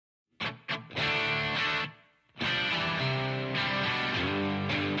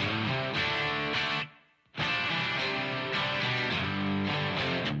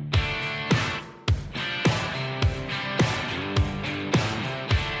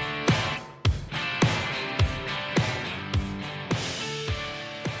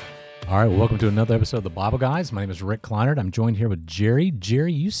All right, welcome to another episode of the Bible Guys. My name is Rick Kleinert. I'm joined here with Jerry.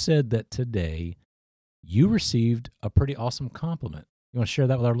 Jerry, you said that today you received a pretty awesome compliment. You want to share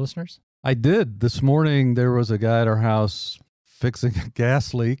that with our listeners? I did. This morning, there was a guy at our house fixing a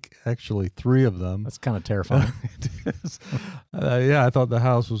gas leak, actually 3 of them. That's kind of terrifying. It is. Yeah, I thought the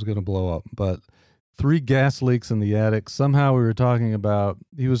house was going to blow up, but 3 gas leaks in the attic. Somehow he was talking about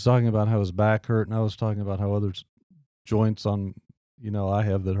how his back hurt, and I was talking about how other joints I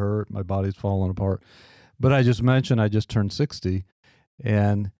have that hurt. My body's falling apart. But I just mentioned I just turned 60,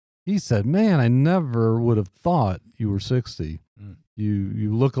 and he said, "Man, I never would have thought you were 60.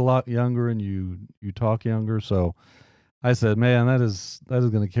 You look a lot younger, and you talk younger." So I said, "Man, that is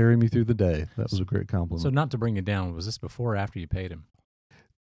going to carry me through the day." That was a great compliment. So not to bring it down, was this before or after you paid him?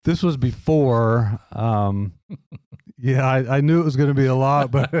 This was before. Yeah, I knew it was going to be a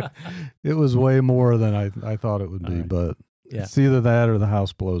lot, but it was way more than I thought it would be. Right. But yeah. It's either that or the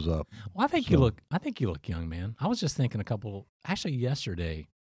house blows up. Well, I think you look young, man. I was just thinking yesterday,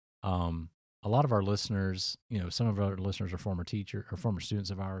 a lot of our listeners, some of our listeners are former teachers or former students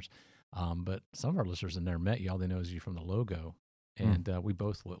of ours, but some of our listeners have never met you. All they know is you from the logo, and we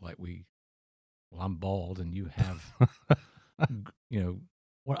both look like I'm bald, and you have,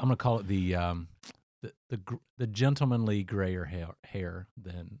 what I'm going to call it the gentlemanly grayer hair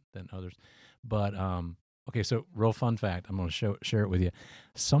than others, but okay, so real fun fact, I'm going to share it with you.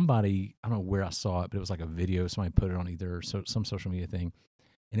 Somebody, I don't know where I saw it, but it was like a video. Somebody put it on either some social media thing,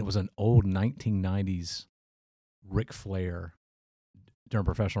 and it was an old 1990s Ric Flair during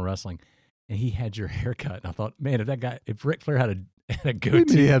professional wrestling, and he had your haircut. And I thought, man, if Ric Flair had a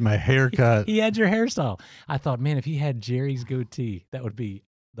goatee, he had my haircut. He had your hairstyle. I thought, man, if he had Jerry's goatee, that would be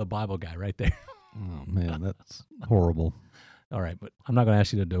the Bible guy right there. Oh man, that's horrible. All right, but I'm not going to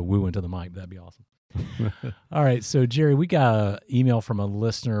ask you to woo into the mic, but that'd be awesome. All right, so Jerry, we got an email from a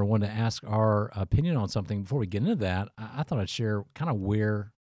listener wanted to ask our opinion on something. Before we get into that, I thought I'd share kind of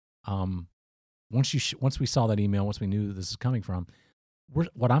where, once we saw that email, once we knew this is coming from,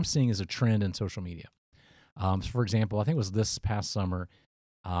 what I'm seeing is a trend in social media. So for example, I think it was this past summer,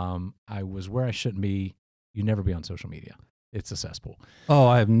 I was where I shouldn't be. You never be on social media. It's a cesspool. Oh,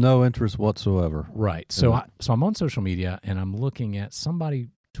 I have no interest whatsoever. Right. So I'm on social media, and I'm looking at somebody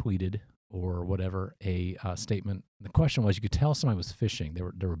tweeted or whatever, a statement. The question was, you could tell somebody was fishing. They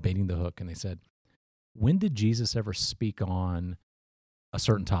were baiting the hook, and they said, when did Jesus ever speak on a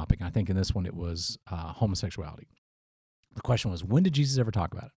certain topic? And I think in this one it was homosexuality. The question was, when did Jesus ever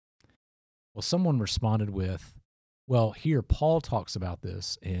talk about it? Well, someone responded with, well, here Paul talks about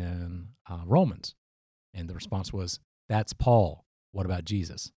this in Romans. And the response was, that's Paul. What about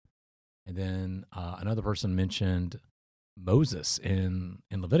Jesus? And then another person mentioned Moses in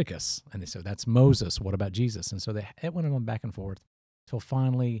Leviticus, and they said, that's Moses. What about Jesus? And so it went on back and forth till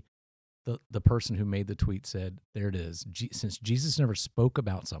finally the person who made the tweet said, there it is. Since Jesus never spoke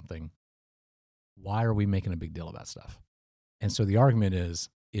about something, why are we making a big deal about stuff? And so the argument is,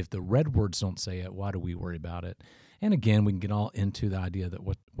 if the red words don't say it, why do we worry about it? And again, we can get all into the idea that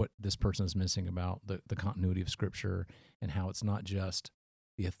what this person is missing about the continuity of Scripture and how it's not just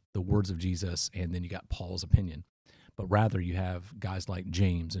the words of Jesus and then you got Paul's opinion. But rather you have guys like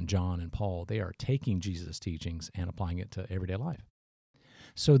James and John and Paul. They are taking Jesus' teachings and applying it to everyday life.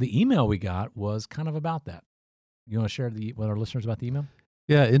 So the email we got was kind of about that. You want to share with our listeners about the email?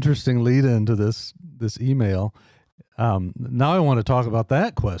 Yeah, interesting lead into this email. Now I want to talk about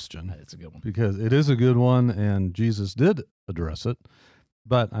that question. It's a good one. Because it is a good one, and Jesus did address it.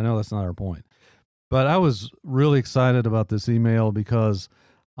 But I know that's not our point. But I was really excited about this email because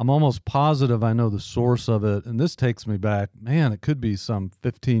I'm almost positive I know the source of it, and this takes me back, man, it could be some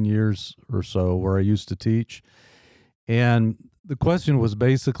 15 years or so where I used to teach. And the question was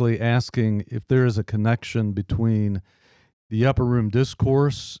basically asking if there is a connection between the upper room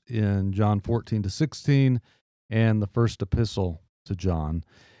discourse in John 14-16 and the first epistle to John.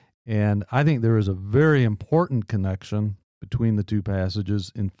 And I think there is a very important connection between the two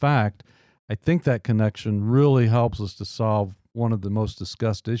passages. In fact, I think that connection really helps us to solve one of the most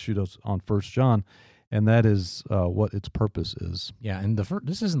discussed issues on 1 John, and that is what its purpose is. Yeah, and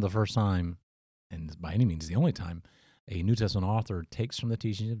this isn't the first time, and by any means the only time, a New Testament author takes from the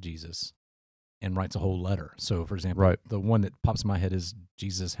teachings of Jesus and writes a whole letter. So, for example, the one that pops in my head is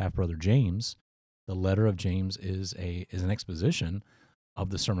Jesus' half-brother James. The letter of James is an exposition of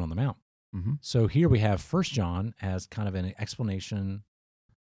the Sermon on the Mount. Mm-hmm. So here we have 1 John as kind of an explanation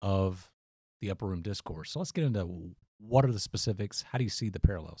of the upper room discourse. So let's get into what are the specifics. How do you see the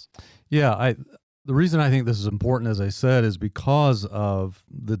parallels? Yeah, the reason I think this is important, as I said, is because of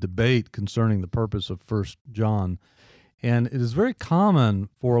the debate concerning the purpose of 1 John. And it is very common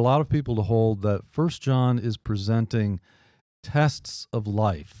for a lot of people to hold that First John is presenting tests of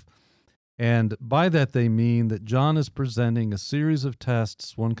life. And by that, they mean that John is presenting a series of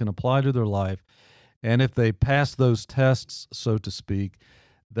tests one can apply to their life. And if they pass those tests, so to speak,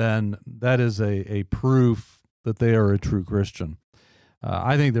 then that is a proof that they are a true Christian.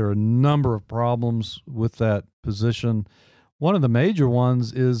 I think there are a number of problems with that position. One of the major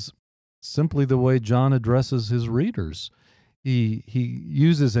ones is simply the way John addresses his readers. He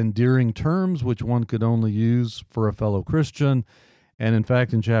uses endearing terms, which one could only use for a fellow Christian. And in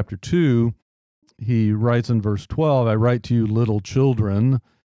fact, in chapter 2, he writes in verse 12, I write to you little children.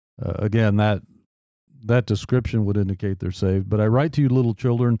 Again, that description would indicate they're saved. But I write to you little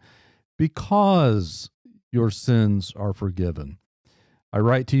children because your sins are forgiven. I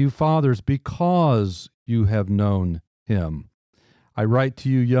write to you fathers because you have known him. I write to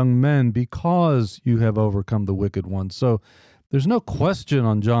you young men because you have overcome the wicked one. So there's no question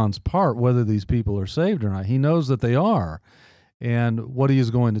on John's part whether these people are saved or not. He knows that they are. And what he is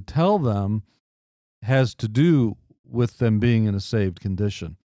going to tell them has to do with them being in a saved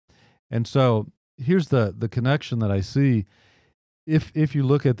condition. And so here's the connection that I see. If you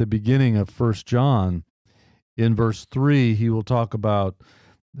look at the beginning of 1 John, in verse 3, he will talk about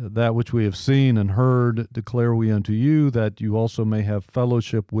that which we have seen and heard, declare we unto you, that you also may have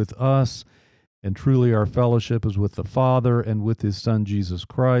fellowship with us. And truly our fellowship is with the Father and with his Son, Jesus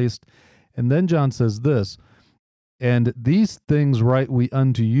Christ. And then John says this, and these things write we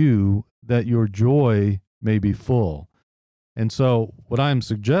unto you, that your joy may be full. And so what I'm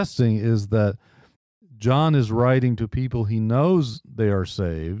suggesting is that John is writing to people he knows they are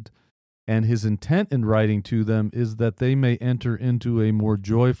saved, and his intent in writing to them is that they may enter into a more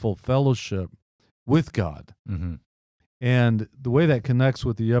joyful fellowship with God. Mm-hmm. And the way that connects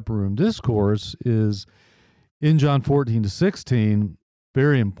with the upper room discourse is in John 14-16,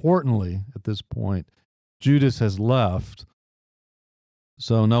 very importantly at this point, Judas has left.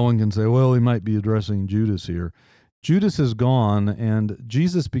 So no one can say, well, he might be addressing Judas here. Judas is gone, and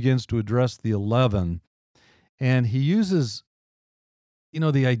Jesus begins to address the 11, and he uses,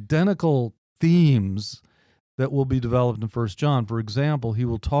 the identical themes that will be developed in 1 John. For example, he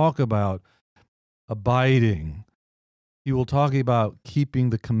will talk about abiding. He will talk about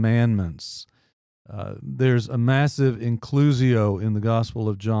keeping the commandments. There's a massive inclusio in the Gospel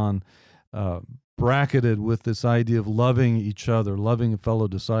of John, bracketed with this idea of loving each other, loving fellow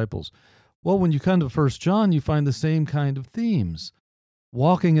disciples. Well, when you come to 1 John, you find the same kind of themes.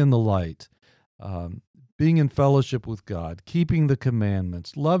 Walking in the light, being in fellowship with God, keeping the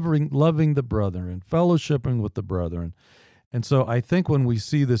commandments, loving the brethren, fellowshipping with the brethren. And so I think when we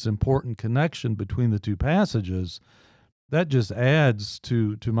see this important connection between the two passages, that just adds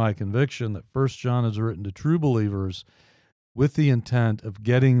to my conviction that 1 John is written to true believers with the intent of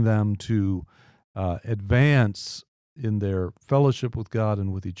getting them to advance in their fellowship with God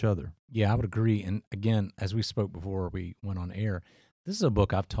and with each other. Yeah, I would agree. And again, as we spoke before we went on air, this is a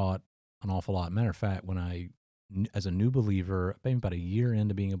book I've taught an awful lot. Matter of fact, when as a new believer, maybe about a year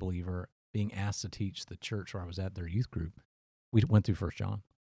into being a believer, being asked to teach the church where I was at, their youth group, we went through 1 John.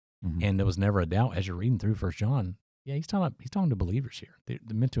 Mm-hmm. And there was never a doubt as you're reading through 1 John, yeah, he's talking to believers here. They're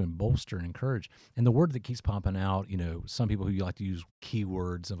meant to bolster and encourage. And the word that keeps popping out, some people who like to use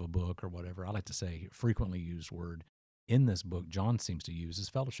keywords of a book or whatever, I like to say frequently used word in this book John seems to use is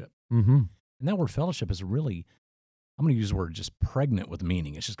fellowship. Mm-hmm. And that word fellowship is really, I'm going to use the word just pregnant with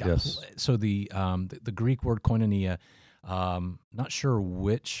meaning. It's just got, yes. So the Greek word koinonia, not sure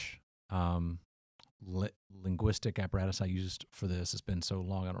which linguistic apparatus I used for this. It's been so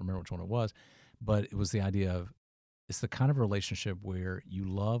long, I don't remember which one it was, but it was the idea of, it's the kind of relationship where you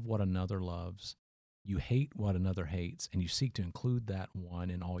love what another loves, you hate what another hates, and you seek to include that one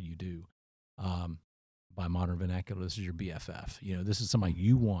in all you do. By modern vernacular, this is your BFF. This is somebody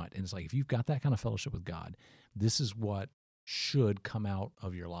you want. And it's like, if you've got that kind of fellowship with God, this is what should come out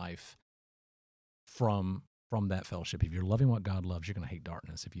of your life from that fellowship. If you're loving what God loves, you're going to hate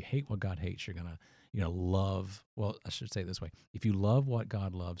darkness. If you hate what God hates, you're going to love, well, I should say it this way. If you love what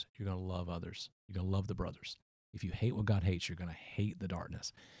God loves, you're going to love others. You're going to love the brothers. If you hate what God hates, you're going to hate the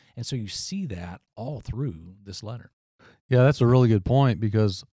darkness. And so you see that all through this letter. Yeah, that's a really good point,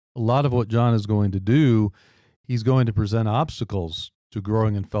 because a lot of what John is going to do, he's going to present obstacles to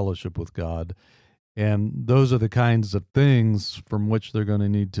growing in fellowship with God. And those are the kinds of things from which they're going to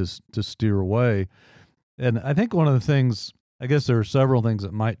need to steer away. And I think one of the things, I guess there are several things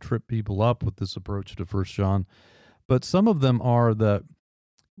that might trip people up with this approach to 1 John, but some of them are that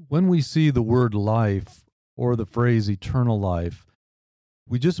when we see the word life or the phrase eternal life,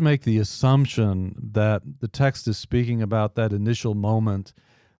 we just make the assumption that the text is speaking about that initial moment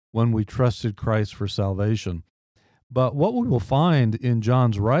when we trusted Christ for salvation. But what we will find in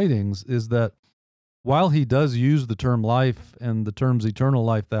John's writings is that while he does use the term life and the terms eternal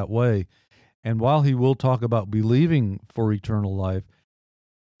life that way, and while he will talk about believing for eternal life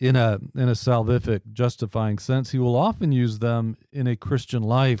in a salvific, justifying sense, he will often use them in a Christian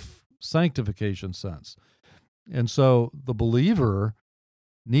life sanctification sense. And so the believer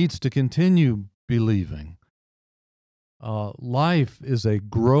needs to continue believing. Life is a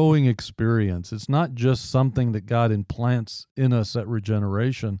growing experience. It's not just something that God implants in us at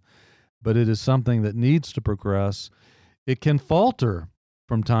regeneration, but it is something that needs to progress. It can falter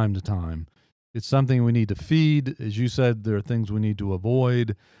from time to time. It's something we need to feed. As you said, there are things we need to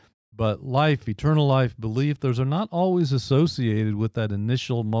avoid. But life, eternal life, belief, those are not always associated with that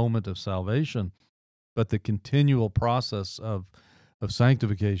initial moment of salvation, but the continual process of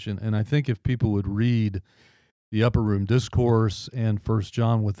sanctification. And I think if people would read the Upper Room Discourse and 1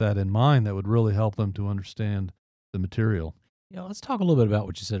 John with that in mind, that would really help them to understand the material. Yeah, let's talk a little bit about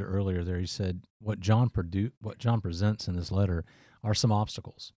what you said earlier there. You said what John presents in this letter are some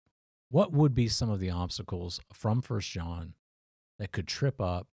obstacles. What would be some of the obstacles from 1 John that could trip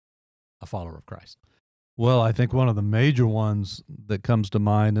up a follower of Christ? Well, I think one of the major ones that comes to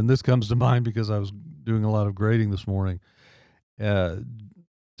mind, and this comes to mind because I was doing a lot of grading this morning,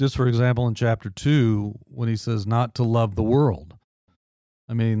 just for example, in chapter 2, when he says not to love the world.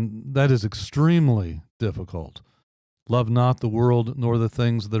 I mean, that is extremely difficult. Love not the world, nor the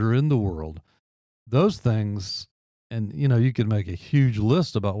things that are in the world. Those things, and you could make a huge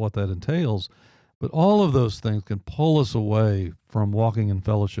list about what that entails, but all of those things can pull us away from walking in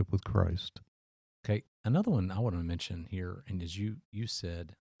fellowship with Christ. Okay, another one I want to mention here, and as you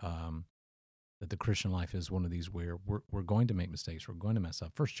said, that the Christian life is one of these where we're going to make mistakes, we're going to mess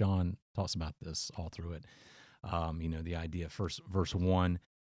up. 1 John talks about this all through it. The idea, verse 1,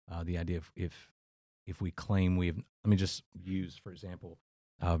 the idea of if we claim we have, let me just use, for example,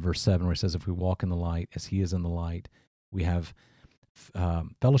 verse 7, where it says, if we walk in the light as he is in the light, we have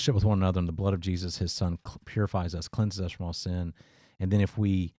fellowship with one another, and the blood of Jesus, his son, purifies us, cleanses us from all sin. And then if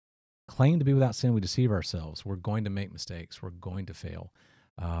we claim to be without sin, we deceive ourselves. We're going to make mistakes. We're going to fail.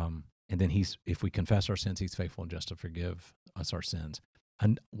 And then if we confess our sins, he's faithful and just to forgive us our sins.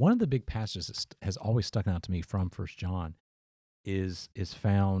 And one of the big passages that has always stuck out to me from 1 John is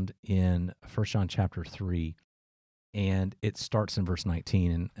found in 1 John chapter 3, and it starts in verse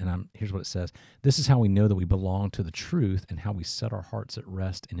 19, and here's what it says. This is how we know that we belong to the truth and how we set our hearts at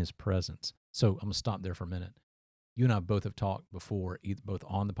rest in his presence. So I'm going to stop there for a minute. You and I both have talked before, both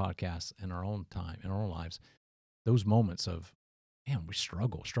on the podcast and our own time, in our own lives, those moments of, man, we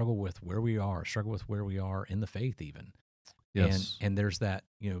struggle with where we are, struggle with where we are in the faith even. Yes. And there's that,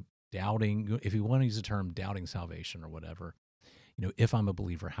 doubting, if you want to use the term doubting salvation or whatever, if I'm a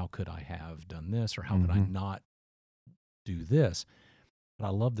believer, how could I have done this, or how could I not do this? But I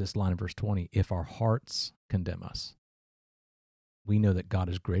love this line in verse 20. If our hearts condemn us, we know that God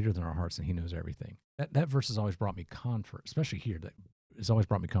is greater than our hearts and he knows everything. That verse has always brought me comfort, especially here. That has always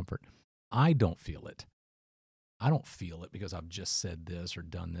brought me comfort. I don't feel it. I don't feel it because I've just said this or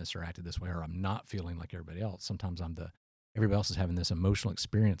done this or acted this way, or I'm not feeling like everybody else. Sometimes everybody else is having this emotional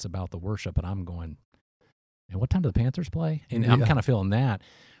experience about the worship, and I'm going, and what time do the Panthers play? And I'm kind of feeling that.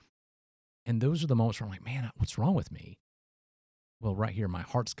 And those are the moments where I'm like, man, what's wrong with me? Well, right here, my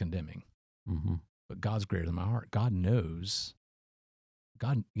heart's condemning, but God's greater than my heart. God knows.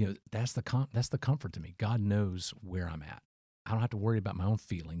 God, that's the comfort to me. God knows where I'm at. I don't have to worry about my own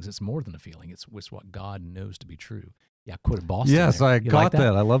feelings. It's more than a feeling. It's what God knows to be true. Yeah, I quoted Boston. Yes, there. I got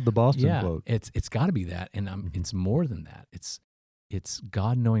that? I love the Boston quote. It's got to be that, and it's more than that. It's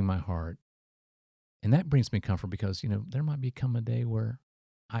God knowing my heart, and that brings me comfort because there might become a day where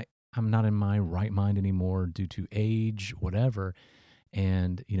I'm not in my right mind anymore due to age, whatever.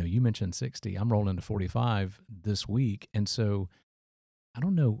 And you mentioned 60. I'm rolling into 45 this week, and so I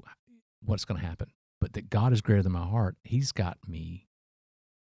don't know what's going to happen. But that God is greater than my heart. He's got me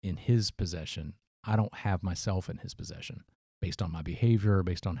in his possession. I don't have myself in his possession based on my behavior,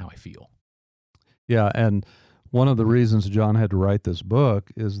 based on how I feel. Yeah, and one of the reasons John had to write this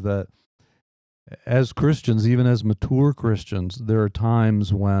book is that as Christians, even as mature Christians, there are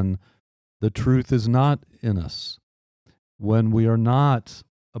times when the truth is not in us, when we are not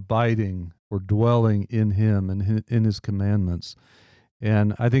abiding or dwelling in him and in his commandments.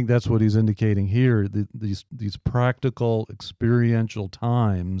 And I think that's what he's indicating here, these practical, experiential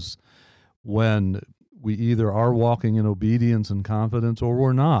times when we either are walking in obedience and confidence or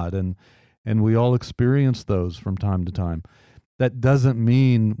we're not. And we all experience those from time to time. that doesn't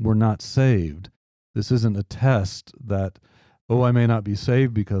mean we're not saved. This isn't a test that, oh, I may not be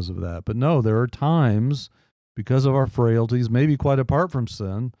saved because of that. But no, there are times because of our frailties, maybe quite apart from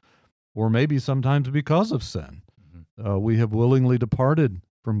sin, or maybe sometimes because of sin, we have willingly departed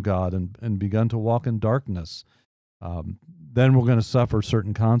from God and begun to walk in darkness. Then we're going to suffer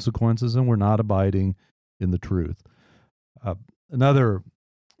certain consequences, and we're not abiding in the truth. Another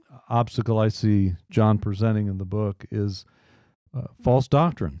obstacle I see John presenting in the book is false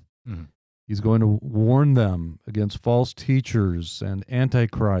doctrine. Mm-hmm. He's going to warn them against false teachers and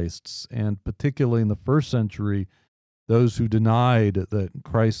antichrists, and particularly in the first century, those who denied that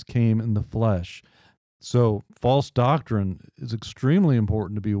Christ came in the flesh. So false doctrine is extremely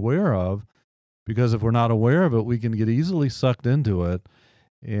important to be aware of, because if we're not aware of it, we can get easily sucked into it,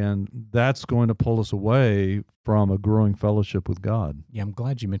 and that's going to pull us away from a growing fellowship with God. Yeah, I'm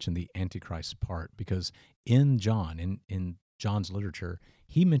glad you mentioned the Antichrist part, because in John, in John's literature,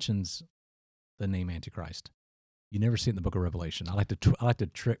 he mentions the name Antichrist. You never see it in the book of Revelation. I like to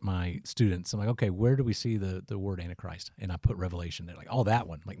trick my students. I'm like, okay, where do we see the word Antichrist? And I put Revelation. They're like, oh, that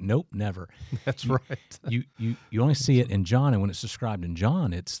one. I'm like, nope, never. That's right. You only see it in John, and when it's described in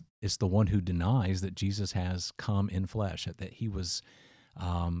John, it's the one who denies that Jesus has come in flesh, that he was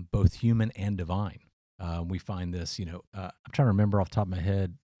both human and divine. We find this, I'm trying to remember off the top of my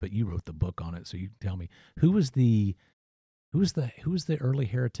head, but you wrote the book on it, so you tell me, who was the early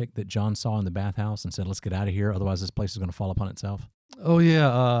heretic that John saw in the bathhouse and said, "Let's get out of here, otherwise this place is going to fall upon itself"? Oh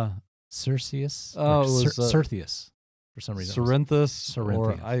yeah, Cerinthius. Oh, it was Cerinthius. For some reason, Cerinthus. Or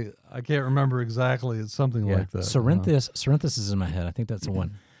Cerinthius. I can't remember exactly. It's something like that. Cerinthius is in my head. I think that's the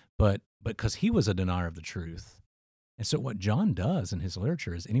one. But because he was a denier of the truth, and so what John does in his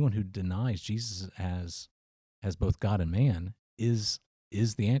literature is anyone who denies Jesus as both God and man is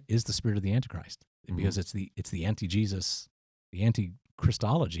the spirit of the Antichrist, because it's the anti-Jesus, the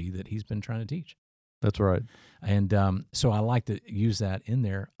anti-Christology that he's been trying to teach. That's right. And so I like to use that in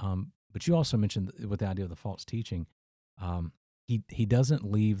there. But you also mentioned with the idea of the false teaching, he doesn't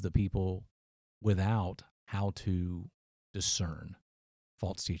leave the people without how to discern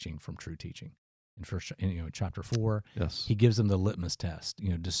false teaching from true teaching. In chapter 4, yes, he gives them the litmus test.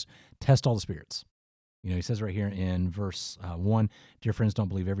 Just test all the spirits. He says right here in verse 1, "Dear friends, don't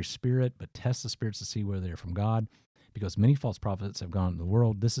believe every spirit, but test the spirits to see whether they are from God, because many false prophets have gone into the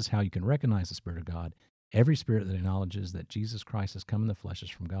world. This is how you can recognize the Spirit of God. Every spirit that acknowledges that Jesus Christ has come in the flesh is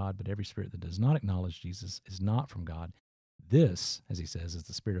from God, but every spirit that does not acknowledge Jesus is not from God. This," as he says, "is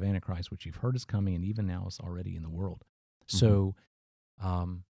the spirit of Antichrist, which you've heard is coming, and even now is already in the world." So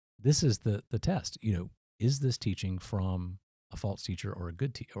this is the test. Is this teaching from a false teacher or a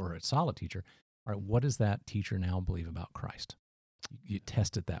good or a solid teacher? All right, what does that teacher now believe about Christ? You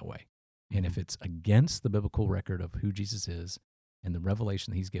test it that way. And if it's against the biblical record of who Jesus is and the revelation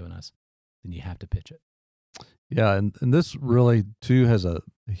that he's given us, then you have to pitch it. Yeah, and this really, too, has a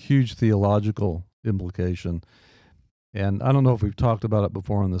huge theological implication. And I don't know if we've talked about it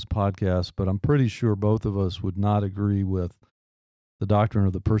before on this podcast, but I'm pretty sure both of us would not agree with the doctrine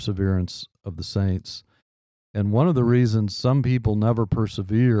of the perseverance of the saints. And one of the reasons some people never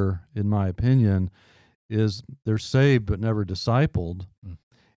persevere, in my opinion, is they're saved but never discipled.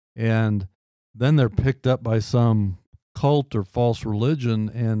 And then they're picked up by some cult or false religion,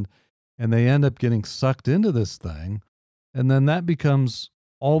 and they end up getting sucked into this thing. And then that becomes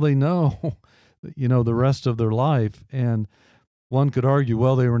all they know, the rest of their life. And one could argue,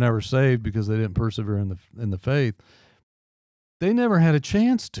 well, they were never saved because they didn't persevere in the faith. They never had a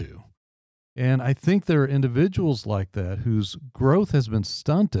chance to. And I think there are individuals like that whose growth has been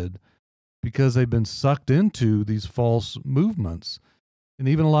stunted because they've been sucked into these false movements. And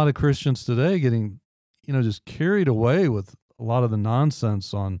even a lot of Christians today getting, just carried away with a lot of the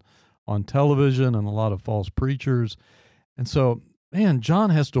nonsense on television and a lot of false preachers. And so, man, John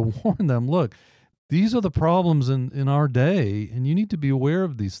has to warn them, look, these are the problems in our day, and you need to be aware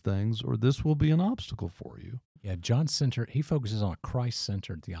of these things, or this will be an obstacle for you. Yeah, he focuses on a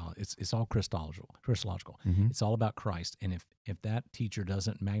Christ-centered theology. It's all Christological. Mm-hmm. It's all about Christ. And if that teacher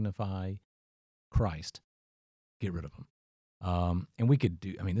doesn't magnify Christ, get rid of him. And we could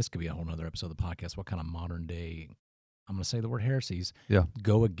this could be a whole nother episode of the podcast. What kind of modern day, I'm going to say the word heresies,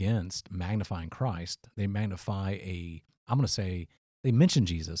 go against magnifying Christ. They magnify they mention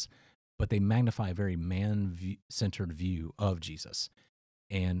Jesus, but they magnify a very man-centered view of Jesus.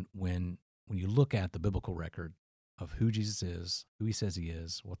 And when you look at the biblical record of who Jesus is, who he says he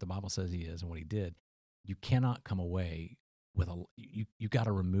is, what the Bible says he is, and what he did, you cannot come away with you got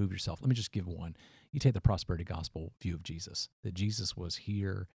to remove yourself. Let me just give one. You take the prosperity gospel view of Jesus, that Jesus was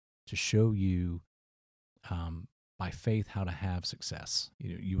here to show you by faith how to have success.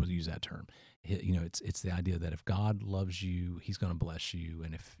 You will use that term. It's the idea that if God loves you, He's going to bless you,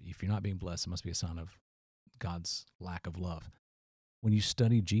 and if you're not being blessed, it must be a sign of God's lack of love. When you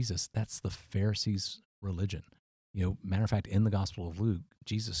study Jesus, that's the Pharisees' religion. Matter of fact, in the Gospel of Luke,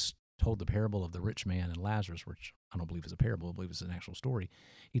 Jesus told the parable of the rich man and Lazarus, which I don't believe is a parable. I believe it's an actual story.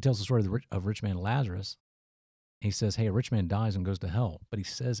 He tells the story of rich man and Lazarus. And he says, hey, a rich man dies and goes to hell. But he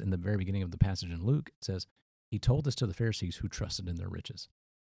says in the very beginning of the passage in Luke, it says, he told this to the Pharisees who trusted in their riches,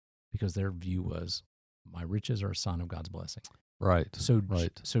 because their view was, my riches are a sign of God's blessing. Right.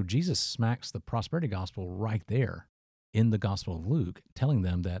 So Jesus smacks the prosperity gospel right there in the Gospel of Luke, telling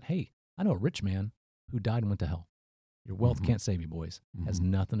them that, hey, I know a rich man who died and went to hell. Your wealth can't save you, boys. Has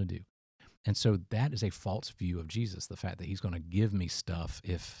nothing to do. And so that is a false view of Jesus, the fact that He's going to give me stuff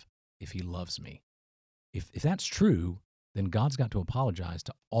if He loves me. If that's true, then God's got to apologize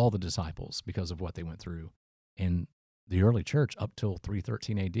to all the disciples because of what they went through in the early church up till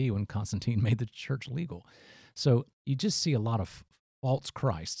 313 AD when Constantine made the church legal. So you just see a lot of false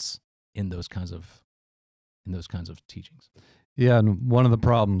Christs in those kinds of teachings. Yeah, and one of the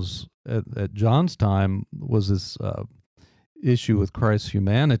problems at John's time was this issue with Christ's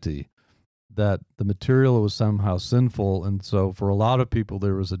humanity, that the material was somehow sinful, and so for a lot of people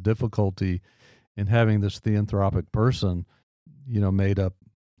there was a difficulty in having this theanthropic person, made up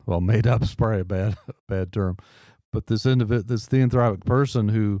is probably a bad term, but this theanthropic person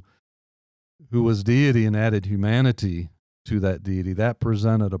who was deity and added humanity to that deity, that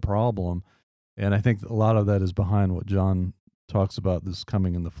presented a problem. And I think a lot of that is behind what John talks about, this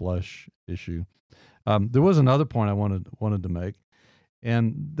coming in the flesh issue. There was another point I wanted to make,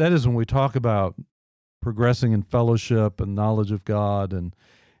 and that is when we talk about progressing in fellowship and knowledge of God and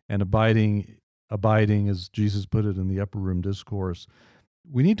abiding, as Jesus put it in the Upper Room Discourse,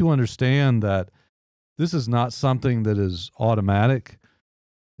 we need to understand that this is not something that is automatic.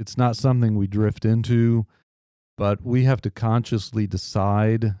 It's not something we drift into, but we have to consciously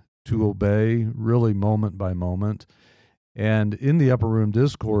decide to obey, really moment by moment. And in the Upper Room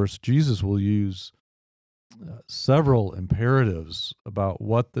Discourse, Jesus will use several imperatives about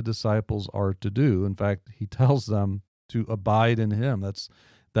what the disciples are to do. In fact, He tells them to abide in Him.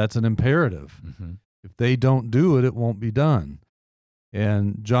 That's an imperative. If they don't do it, it won't be done.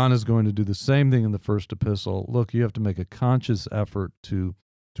 And John is going to do the same thing in the first epistle. Look, you have to make a conscious effort to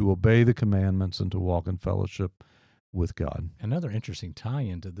obey the commandments and to walk in fellowship with God. Another interesting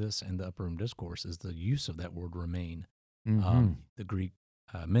tie-in to this and the Upper Room Discourse is the use of that word remain. The Greek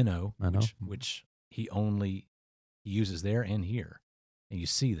meno, which he uses there and here. And you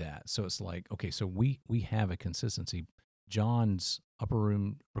see that. So it's like, okay, so we have a consistency. John's Upper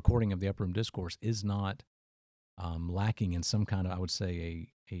Room recording of the Upper Room Discourse is not lacking in some kind of, I would say,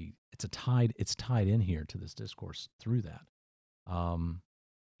 it's tied in here to this discourse through that.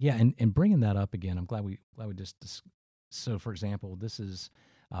 And bringing that up again, I'm glad we just. So, for example, this is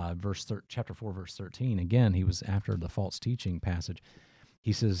chapter 4, verse 13. Again, he was after the false teaching passage.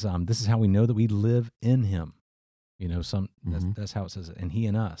 He says, "This is how we know that we live in Him." That's how it says it. And He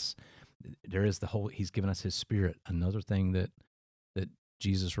in us. There is He's given us His Spirit. Another thing that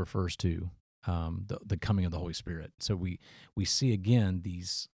Jesus refers to, the coming of the Holy Spirit. So we see again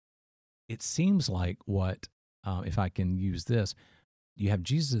these. It seems like what, if I can use this, you have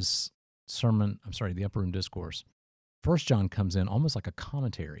Jesus' sermon. the Upper Room Discourse. 1 John comes in almost like a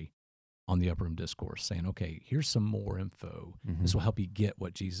commentary on the Upper Room Discourse, saying, okay, here's some more info. This will help you get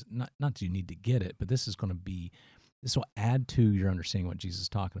what Jesus, not that you need to get it, but this will add to your understanding what Jesus is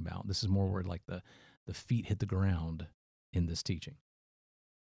talking about. This is more where like the feet hit the ground in this teaching.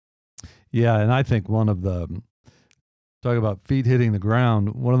 Yeah, and I think talk about feet hitting the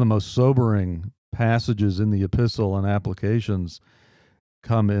ground, one of the most sobering passages in the epistle and applications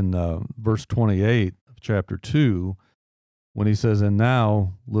come in verse 28 of chapter 2, when he says, "And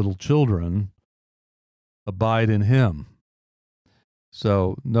now, little children, abide in Him."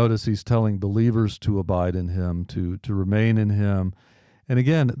 So notice he's telling believers to abide in Him, to remain in Him. And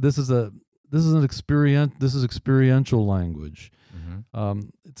again, this is experiential language.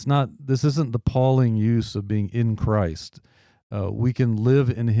 This isn't the Pauline use of being in Christ. We can live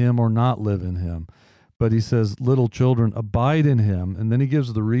in Him or not live in Him. But he says, little children, abide in Him. And then he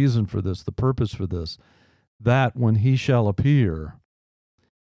gives the reason for this, the purpose for this, that when He shall appear,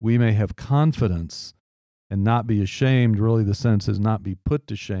 we may have confidence and not be ashamed. Really, the sense is not be put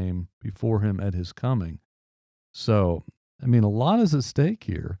to shame before Him at His coming. So, a lot is at stake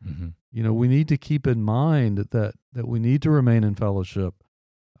here. We need to keep in mind that we need to remain in fellowship,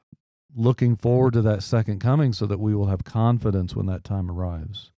 looking forward to that second coming so that we will have confidence when that time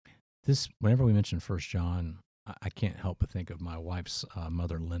arrives. Whenever we mention 1 John, I can't help but think of my wife's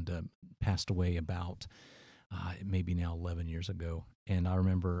mother, Linda, passed away about maybe now 11 years ago. And I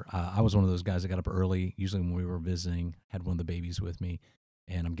remember I was one of those guys that got up early, usually when we were visiting, had one of the babies with me,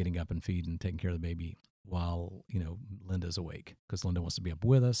 and I'm getting up and feeding and taking care of the baby while, Linda's awake, because Linda wants to be up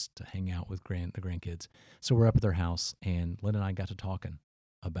with us to hang out with the grandkids. So we're up at their house, and Linda and I got to talking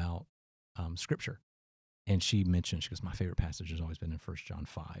about Scripture. And she mentioned, she goes, my favorite passage has always been in 1 John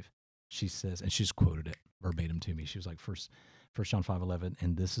 5. She says, and she's quoted it verbatim to me. She was like, 1 John 5:11,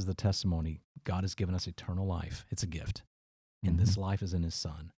 and this is the testimony. God has given us eternal life. It's a gift. And this life is in his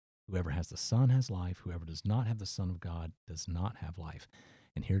Son. Whoever has the Son has life. Whoever does not have the Son of God does not have life.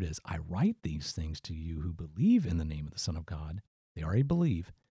 And here it is. I write these things to you who believe in the name of the Son of God. They already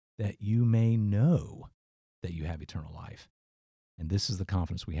believe, that you may know that you have eternal life. And this is the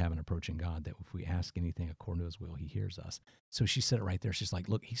confidence we have in approaching God, that if we ask anything according to his will, he hears us. So she said it right there. She's like,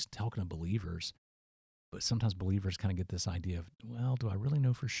 look, he's talking to believers, but sometimes believers kind of get this idea of, well, do I really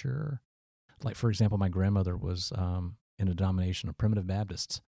know for sure? Like, for example, my grandmother was in a denomination of Primitive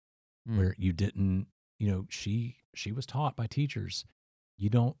Baptists, where you didn't, she was taught by teachers, you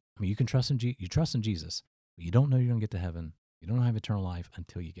can trust in Jesus, but you don't know you're going to get to heaven. You don't have eternal life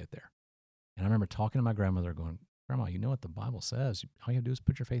until you get there. And I remember talking to my grandmother going, Grandma, you know what the Bible says. All you have to do is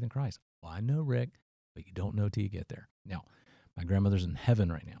put your faith in Christ. Well, I know, Rick, but you don't know till you get there. Now, my grandmother's in heaven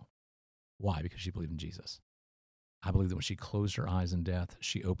right now. Why? Because she believed in Jesus. I believe that when she closed her eyes in death,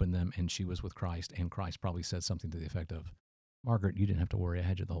 she opened them and she was with Christ, and Christ probably said something to the effect of, Margaret, you didn't have to worry. I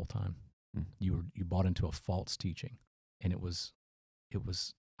had you the whole time. You bought into a false teaching, and it wasn't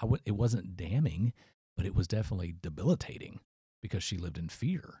damning, but it was definitely debilitating, because she lived in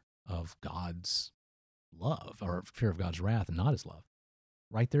fear of God's love, or fear of God's wrath and not his love.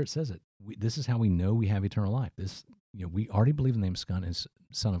 Right there it says it. This is how we know we have eternal life. We already believe in the name of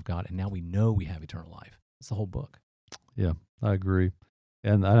Son of God, and now we know we have eternal life. It's the whole book. Yeah, I agree.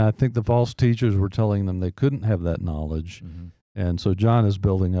 And I think the false teachers were telling them they couldn't have that knowledge. And so John is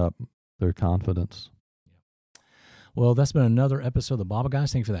building up their confidence. Well, that's been another episode of the Bible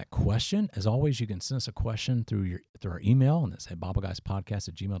Guys. Thank you for that question. As always, you can send us a question through our email, and it's at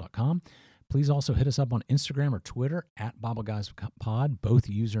BibleGuysPodcast@gmail.com. Please also hit us up on Instagram or Twitter at BibleGuysPod, both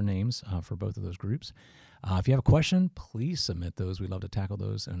usernames for both of those groups. If you have a question, please submit those. We'd love to tackle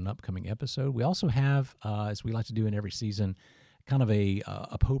those in an upcoming episode. We also have, as we like to do in every season, kind of a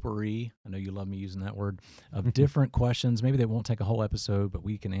potpourri, I know you love me using that word, of different questions. Maybe they won't take a whole episode, but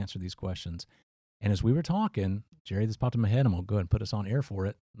we can answer these questions. And as we were talking, Jerry, this popped in my head, and we'll go ahead and put us on air for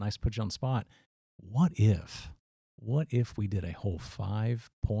it. Nice to put you on the spot. What if we did a whole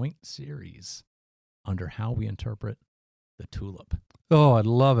 5-point series under how we interpret the tulip? Oh, I'd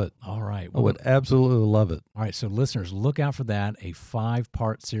love it. All right. I would absolutely love it. All right. So listeners, look out for that, a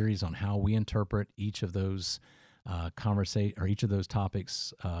 5-part series on how we interpret each of those each of those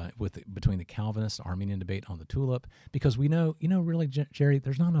topics between the Calvinist Arminian debate on the tulip, because we know, really, Jerry,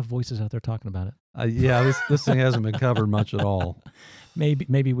 there's not enough voices out there talking about it. This thing hasn't been covered much at all.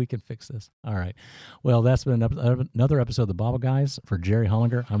 Maybe we can fix this. All right. Well, that's been another episode of the Bible Guys. For Jerry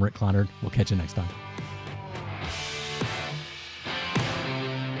Hollinger, I'm Rick Kleinert. We'll catch you next time.